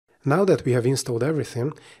Now that we have installed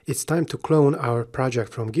everything, it's time to clone our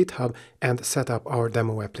project from GitHub and set up our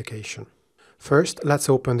demo application. First, let's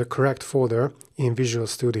open the correct folder in Visual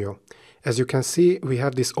Studio. As you can see, we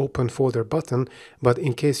have this Open Folder button, but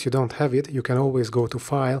in case you don't have it, you can always go to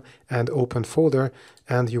File and Open Folder,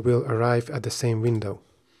 and you will arrive at the same window.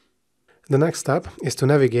 The next step is to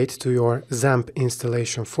navigate to your XAMPP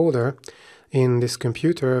installation folder. In this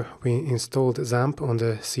computer, we installed XAMPP on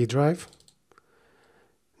the C drive.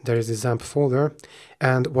 There is the XAMPP folder,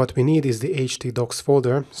 and what we need is the htdocs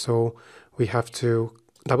folder, so we have to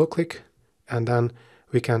double-click, and then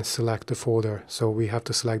we can select the folder. So we have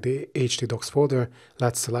to select the htdocs folder.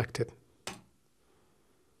 Let's select it.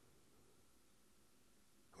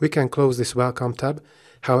 We can close this Welcome tab.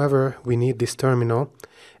 However, we need this terminal,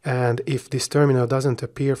 and if this terminal doesn't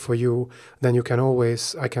appear for you, then you can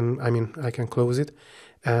always, I can close it,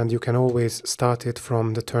 and you can always start it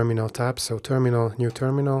from the Terminal tab. So Terminal, New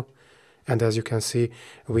Terminal, and as you can see,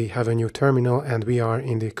 we have a new terminal, and we are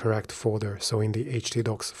in the correct folder, so in the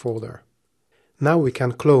htdocs folder. Now we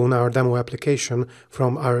can clone our demo application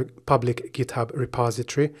from our public GitHub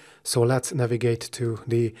repository. So let's navigate to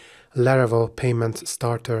the Laravel Payment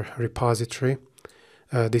Starter repository.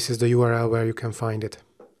 This is the URL where you can find it.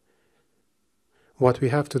 What we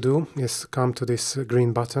have to do is come to this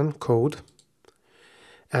green button, Code,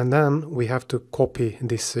 and then we have to copy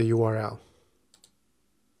this URL.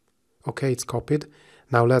 Okay, it's copied.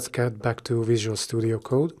 Now let's get back to Visual Studio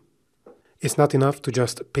Code. It's not enough to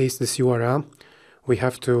just paste this URL. We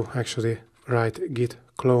have to actually write git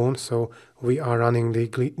clone, so we are running the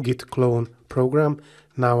git clone program.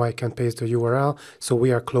 Now I can paste the URL, so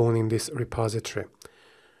we are cloning this repository.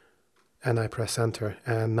 And I press enter,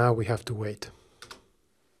 and now we have to wait.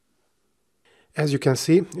 As you can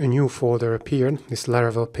see, a new folder appeared, this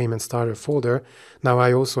Laravel Payment Starter folder. Now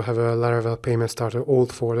I also have a Laravel Payment Starter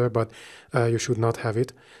old folder, but you should not have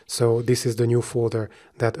it. So this is the new folder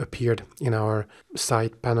that appeared in our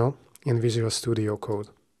side panel in Visual Studio Code.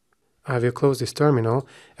 I will close this terminal,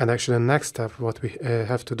 and actually the next step what we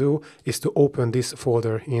have to do is to open this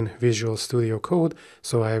folder in Visual Studio Code.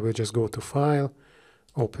 So I will just go to File,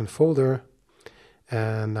 Open Folder,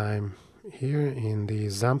 and I'm here in the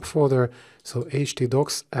XAMPP folder, so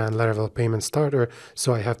htdocs and Laravel Payment Starter,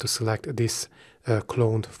 so I have to select this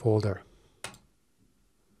cloned folder.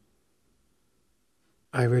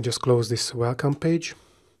 I will just close this welcome page.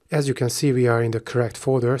 As you can see, we are in the correct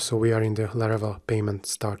folder, so we are in the Laravel Payment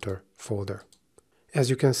Starter folder.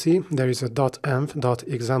 As you can see, there is a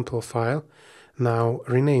 .env.example file. Now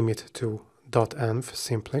rename it to .env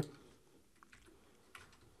simply.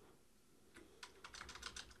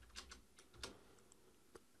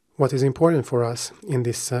 What is important for us in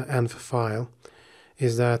this env file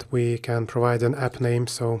is that we can provide an app name.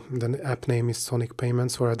 So the app name is Sonic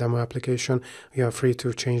Payments for a demo application. You are free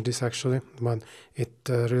to change this actually, but it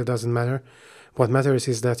really doesn't matter. What matters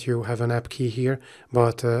is that you have an app key here,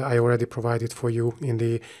 but I already provided for you in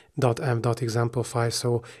the .env.example file.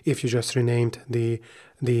 So if you just renamed the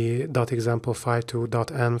 .example file to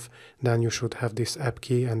 .env, then you should have this app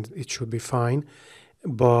key and it should be fine.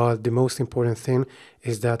 But the most important thing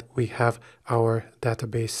is that we have our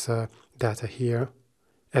database data here.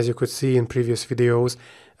 As you could see in previous videos,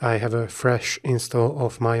 I have a fresh install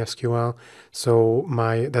of MySQL, so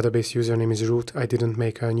my database username is root. I didn't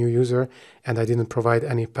make a new user, and I didn't provide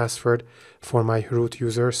any password for my root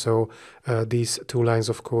user, so these 2 lines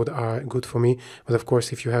of code are good for me. But of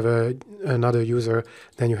course, if you have another user,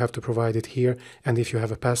 then you have to provide it here, and if you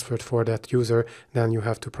have a password for that user, then you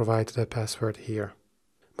have to provide the password here.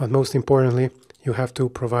 But most importantly, you have to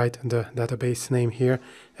provide the database name here.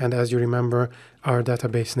 And as you remember, our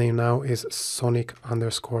database name now is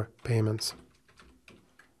Sonic_payments.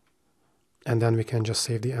 And then we can just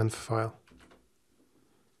save the env file.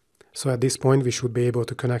 So at this point, we should be able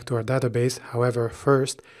to connect to our database. However,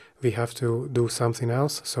 first, we have to do something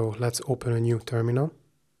else. So let's open a new terminal.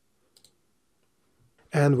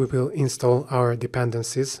 And we will install our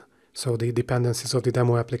dependencies. So the dependencies of the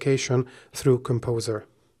demo application through Composer.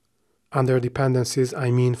 Under dependencies,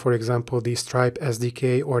 I mean, for example, the Stripe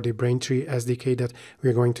SDK or the Braintree SDK that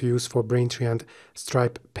we're going to use for Braintree and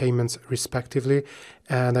Stripe payments respectively.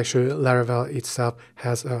 And actually, Laravel itself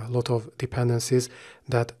has a lot of dependencies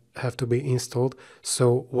that have to be installed.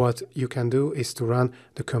 So what you can do is to run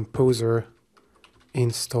the Composer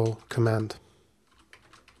install command.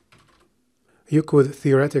 You could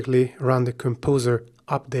theoretically run the Composer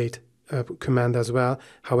update command as well.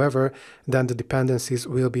 However, then the dependencies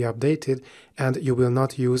will be updated and you will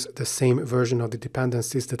not use the same version of the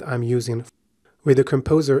dependencies that I'm using. With the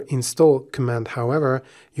composer install command, however,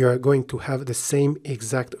 you are going to have the same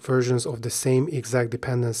exact versions of the same exact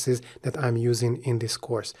dependencies that I'm using in this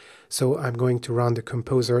course. So I'm going to run the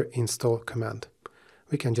composer install command.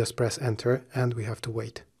 We can just press enter and we have to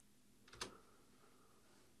wait.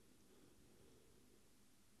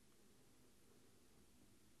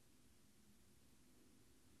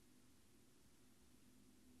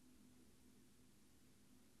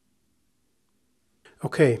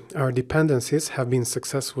 Okay, our dependencies have been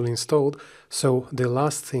successfully installed, so the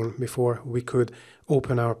last thing before we could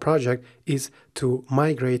open our project is to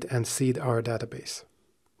migrate and seed our database.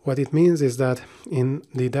 What it means is that in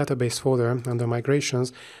the database folder under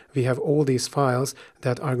migrations, we have all these files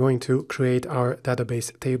that are going to create our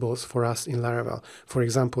database tables for us in Laravel. For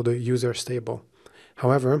example, the users table.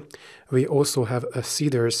 However, we also have a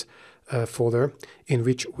seeders folder in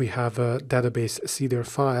which we have database seeder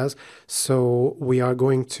files. So we are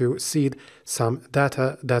going to seed some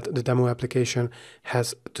data that the demo application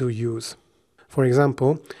has to use. For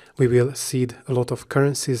example, we will seed a lot of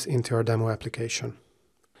currencies into our demo application.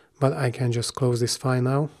 But I can just close this file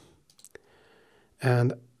now.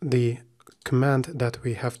 And the command that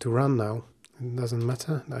we have to run now, it doesn't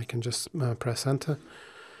matter, I can just press enter.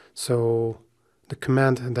 So the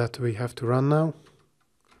command that we have to run now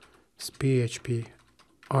is php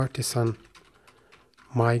artisan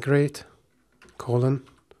migrate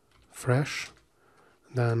fresh,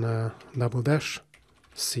 then double dash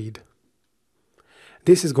seed.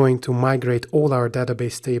 This is going to migrate all our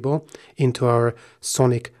database table into our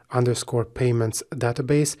Sonic_payments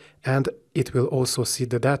database, and it will also seed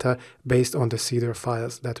the data based on the seeder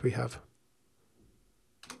files that we have.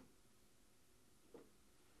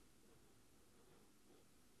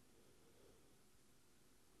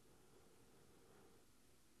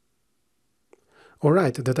 All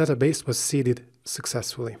right, the database was seeded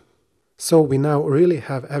successfully. So we now really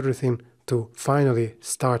have everything to finally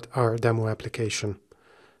start our demo application.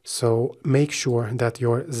 So make sure that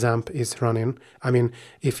your XAMPP is running. I mean,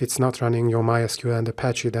 if it's not running your MySQL and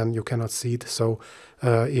Apache, then you cannot seed. So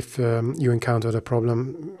if you encounter a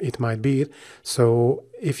problem, it might be it. So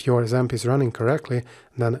if your XAMPP is running correctly,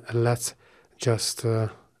 then let's just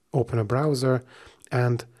open a browser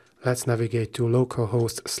and let's navigate to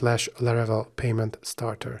localhost/Laravel Payment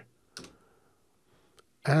Starter.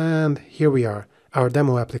 And here we are. Our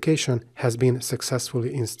demo application has been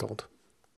successfully installed.